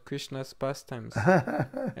hear about Krishna's pastimes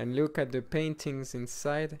and look at the paintings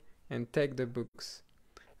inside and take the books.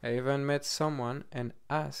 I even met someone and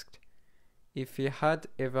asked if he had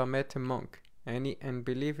ever met a monk, and he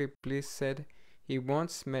unbelievably said he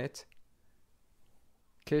once met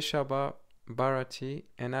Keshava Bharati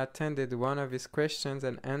and attended one of his questions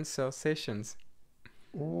and answer sessions.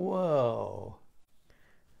 Whoa!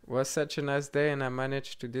 It was such a nice day, and I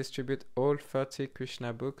managed to distribute all 30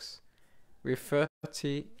 Krishna books with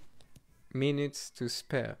 30 minutes to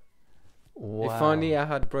spare. Wow. If only I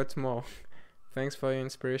had brought more. Thanks for your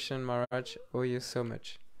inspiration, Maharaj. Owe you so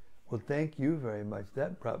much. Well, thank you very much.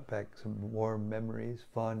 That brought back some warm memories,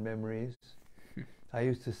 fond memories. I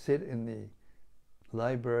used to sit in the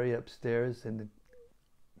library upstairs in the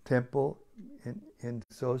temple in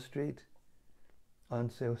So Street, on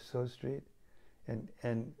So Street,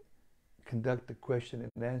 and conduct a question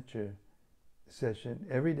and answer session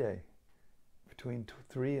every day, between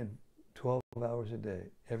 3 and 12 hours a day,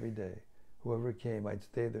 every day. Whoever came, I'd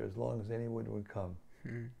stay there as long as anyone would come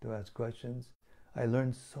to ask questions. I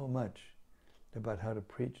learned so much about how to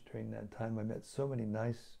preach during that time. I met so many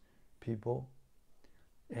nice people,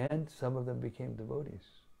 and some of them became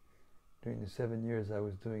devotees during the 7 years I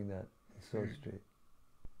was doing that in So Street.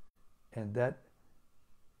 And that,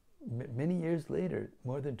 many years later,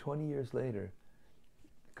 more than 20 years later,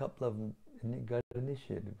 a couple of them got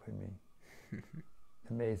initiated by me.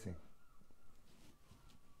 Amazing.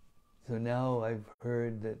 So now I've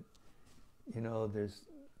heard that, there's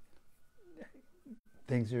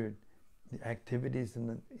the activities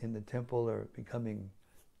in the temple are becoming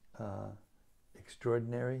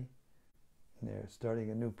extraordinary. And they're starting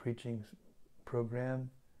a new preaching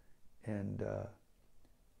program, and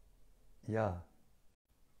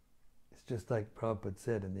it's just like Prabhupada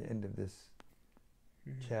said in the end of this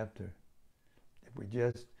chapter. If we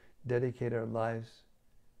just dedicate our lives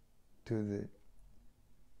to the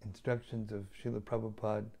instructions of Srila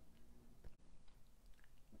Prabhupada,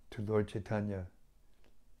 to Lord Chaitanya,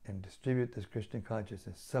 and distribute this Krishna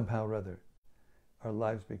consciousness somehow or other, our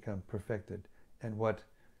lives become perfected. And what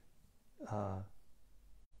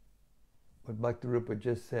Bhaktivedanta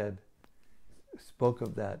just said spoke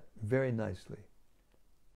of that very nicely.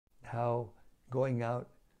 How going out,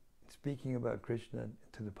 speaking about Krishna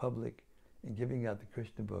to the public and giving out the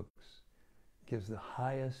Krishna books gives the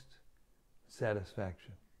highest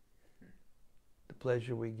satisfaction. The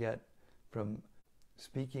pleasure we get from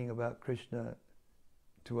speaking about Krishna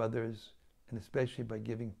to others, and especially by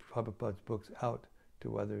giving Prabhupada's books out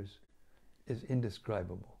to others, is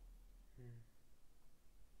indescribable.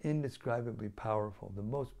 Indescribably powerful, the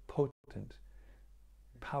most potent,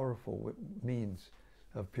 powerful means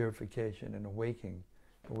of purification and awakening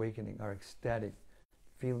our ecstatic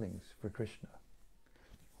feelings for Krishna.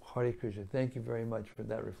 Hare Krishna. Thank you very much for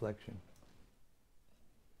that reflection.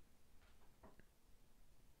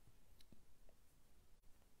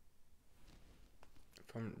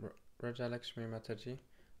 From Rajalakshmi Mataji.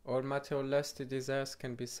 All material lusty desires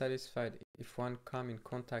can be satisfied if one come in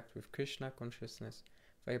contact with Krishna consciousness.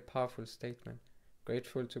 Very powerful statement.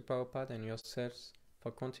 Grateful to Prabhupada and yourselves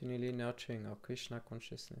for continually nurturing our Krishna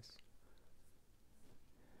consciousness.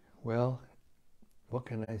 Well, what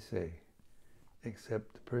can I say?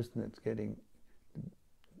 Except the person that's getting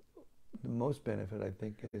the most benefit, I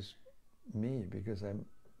think, is me, because I'm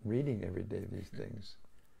reading every day these things.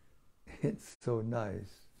 It's so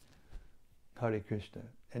nice. Hare Krishna.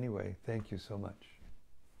 Anyway, thank you so much.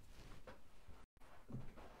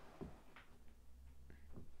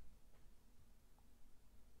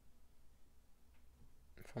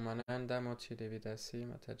 From Ananda Moti Devidasi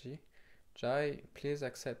Mataji. Jai, please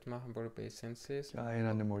accept Mahabharata obeisances. Jai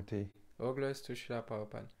Anandamurti. All glories to Srila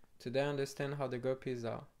Prabhupada. Today I understand how the Gopīs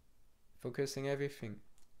are, focusing everything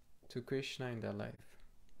to Krishna in their life.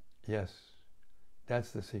 Yes,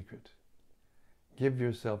 that's the secret. Give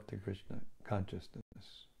yourself to Krishna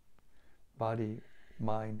consciousness. Body,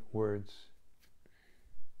 mind, words,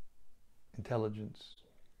 intelligence,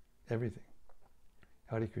 everything.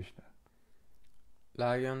 Hare Krishna.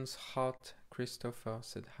 Lion's Heart Christopher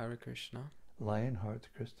said Hare Krishna. Lion Heart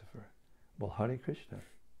Christopher. Well, Hare Krishna,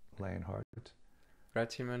 Lion Heart.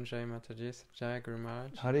 Rati Manjay Mataji said Jai Guru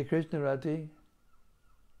Maharaj. Hare Krishna, Rati.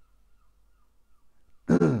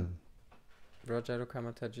 Brajaruka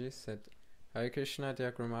Mataji said Hare Krishna,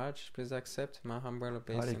 dear Guru Maharaj, please accept my humble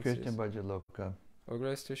obeisances. Hare Krishna, Brajaloka. All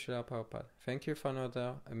glories to Srila Prabhupada. Thank you for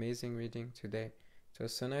another amazing reading today. It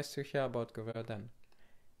was so nice to hear about Govardhan.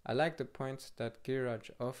 I like the point that Giriraj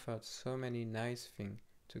offered so many nice things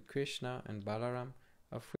to Krishna and Balaram,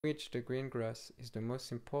 of which the green grass is the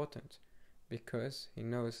most important, because he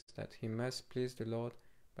knows that he must please the Lord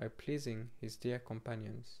by pleasing his dear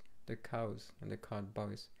companions, the cows and the cart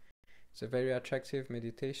boys. It's a very attractive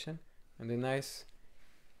meditation and a nice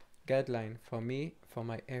guideline for me for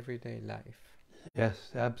my everyday life.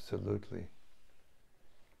 Yes, absolutely.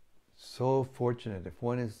 So fortunate if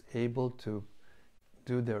one is able to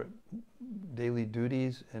do their daily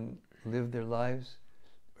duties and live their lives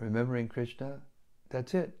remembering Krishna.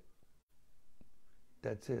 That's it.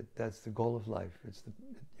 That's it. That's the goal of life. You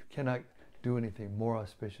cannot do anything more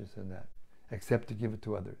auspicious than that, except to give it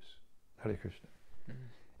to others. Hare Krishna. Mm-hmm.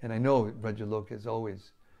 And I know Vrajaloka is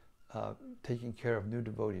always taking care of new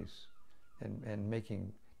devotees and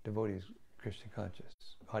making devotees Krishna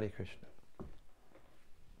conscious. Hare Krishna.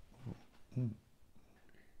 Mm.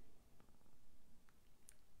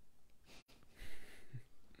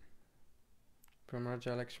 From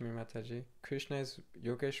Raja Lakshmi Mataji, Krishna is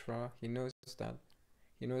Yogeshwara. He knows that.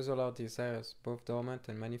 He knows all our desires, both dormant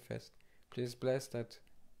and manifest. Please bless that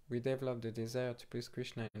we develop the desire to please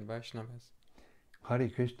Krishna and Vaishnavas. Hare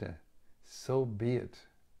Krishna. So be it.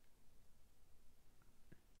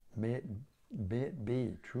 May it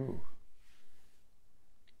be true.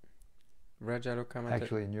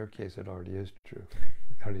 Actually, in your case, it already is true.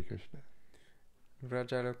 Hare Krishna.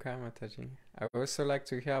 Vrajaloka Mataji. I would also like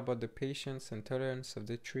to hear about the patience and tolerance of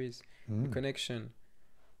the trees in connection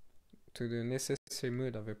to the necessary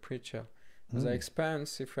mood of a preacher. As I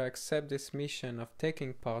experience, if I accept this mission of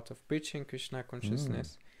taking part of preaching Krishna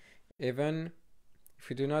consciousness, even if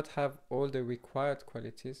we do not have all the required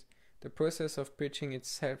qualities, the process of preaching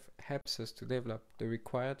itself helps us to develop the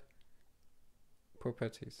required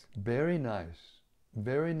properties. Very nice.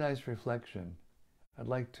 Very nice reflection. I'd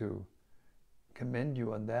like to commend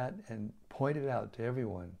you on that and point it out to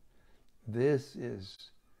everyone. This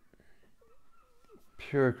is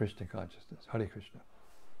pure Krishna consciousness. Hare Krishna.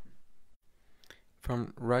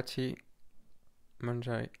 From Rati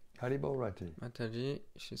Manjari. Haribo Rati. Mataji,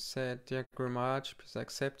 she said, Dear Guru Maharaj, please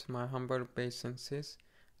accept my humble obeisances.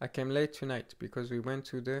 I came late tonight because we went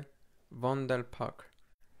to the Vandal Park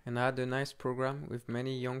and I had a nice program with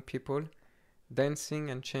many young people dancing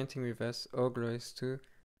and chanting with us, all glories to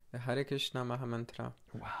the Hare Krishna Mahamantra.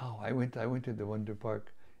 Wow, I went to the Wonder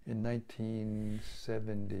Park in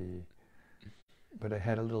 1970, but I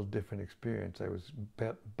had a little different experience. I was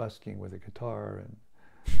busking with a guitar and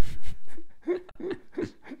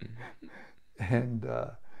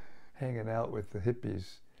hanging out with the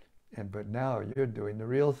hippies. But now you're doing the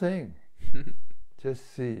real thing.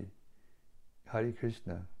 Just see. Hare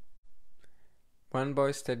Krishna. One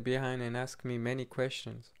boy stayed behind and asked me many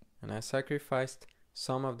questions, and I sacrificed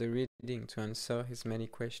some of the reading to answer his many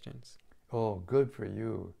questions. Oh, good for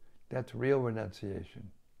you. That's real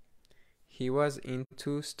renunciation. He was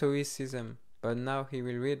into Stoicism, but now he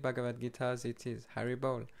will read Bhagavad Gita as it is.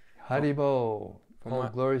 Haribol. Haribol. All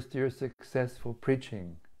glories to your successful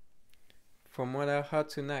preaching. From what I heard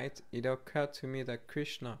tonight, it occurred to me that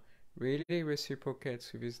Krishna really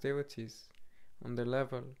reciprocates with his devotees on the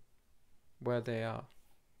level where they are.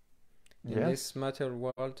 In this material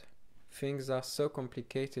world, things are so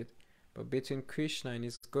complicated, but between Krishna and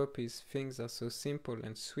his Gopīs, things are so simple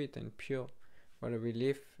and sweet and pure. What a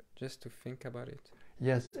relief just to think about it.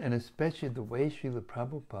 Yes, and especially the way Śrīla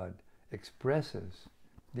Prabhupāda expresses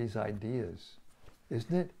these ideas,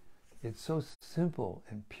 isn't it? It's so simple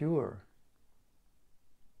and pure.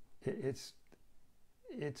 It's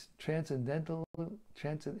transcendental,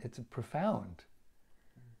 it's profound.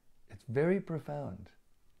 It's very profound.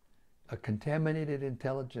 A contaminated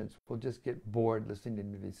intelligence will just get bored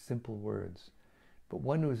listening to these simple words. But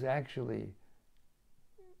one who's actually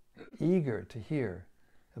eager to hear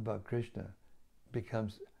about Krishna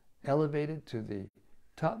becomes elevated to the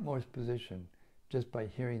topmost position just by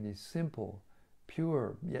hearing these simple,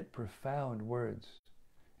 pure, yet profound words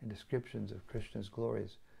and descriptions of Krishna's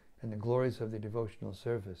glories and the glories of the devotional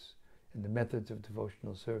service and the methods of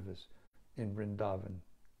devotional service in Vrindavan,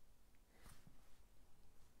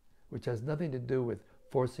 which has nothing to do with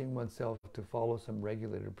forcing oneself to follow some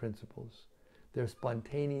regulated principles. They're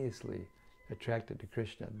spontaneously attracted to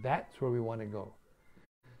Krishna. That's where we want to go.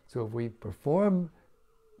 So if we perform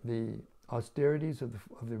the austerities of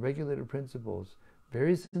the regulated principles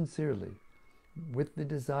very sincerely, with the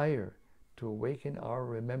desire to awaken our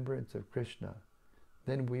remembrance of Krishna,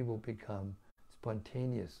 then we will become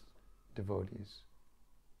spontaneous devotees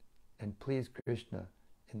and please Krishna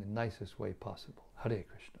in the nicest way possible. Hare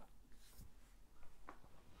Krishna.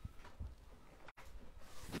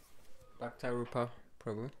 Bhaktarupa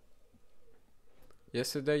Prabhu.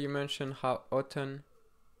 Yesterday you mentioned how autumn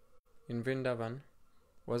in Vrindavan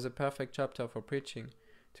was a perfect chapter for preaching.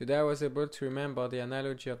 Today I was able to remember the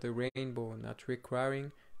analogy of the rainbow not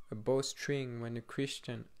requiring a bowstring when a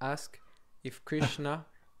Christian asked if Krishna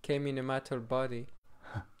came in a metal body,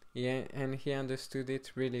 And he understood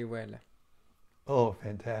it really well. Oh,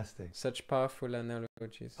 fantastic. Such powerful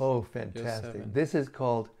analogies. Oh, fantastic. This is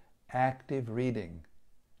called active reading.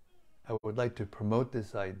 I would like to promote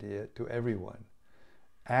this idea to everyone.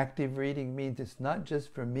 Active reading means it's not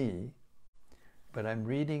just for me, but I'm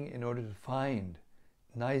reading in order to find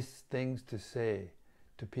nice things to say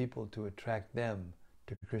to people to attract them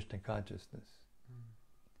to Krishna consciousness.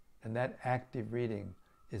 And that active reading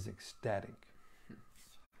is ecstatic.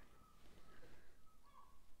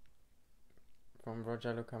 From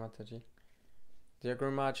Rajaluka Mataji. Dear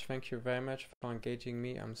Guru Maharaj, thank you very much for engaging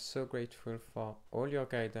me. I'm so grateful for all your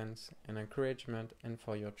guidance and encouragement and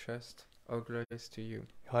for your trust. All glories to you.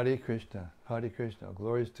 Hare Krishna, Hare Krishna.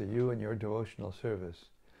 Glories to you and your devotional service.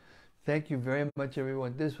 Thank you very much,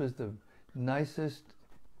 everyone. This was the nicest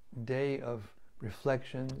day of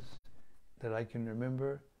reflections that I can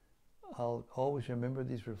remember. I'll always remember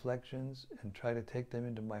these reflections and try to take them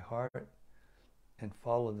into my heart and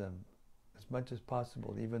follow them as much as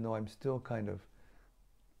possible, even though I'm still kind of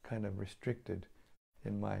restricted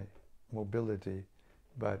in my mobility.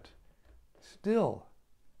 But still,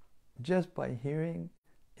 just by hearing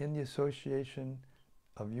in the association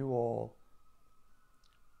of you all,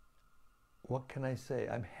 what can I say?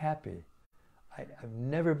 I'm happy. I've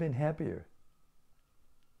never been happier.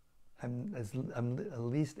 I'm the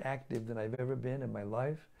least active than I've ever been in my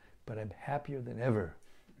life, but I'm happier than ever.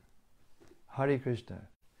 Hare Krishna.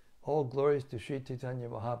 All glories to Sri Chaitanya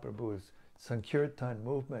Mahaprabhu's Sankirtan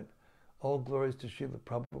movement. All glories to Srila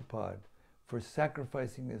Prabhupada for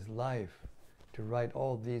sacrificing his life to write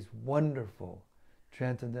all these wonderful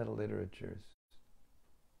transcendental literatures.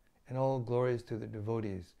 And all glories to the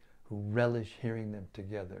devotees who relish hearing them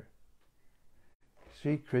together.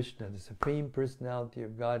 Sri Krishna, the Supreme Personality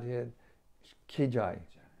of Godhead, Ki Jai.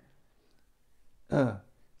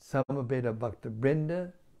 Samaveda Bhakta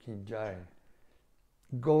Brinda, Ki Jai.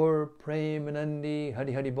 Gaur Premanandi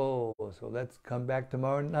Hari Hari Bol. So let's come back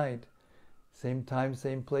tomorrow night. Same time,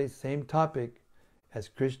 same place, same topic, as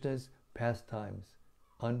Krishna's pastimes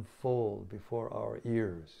unfold before our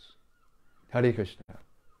ears. Hare Krishna.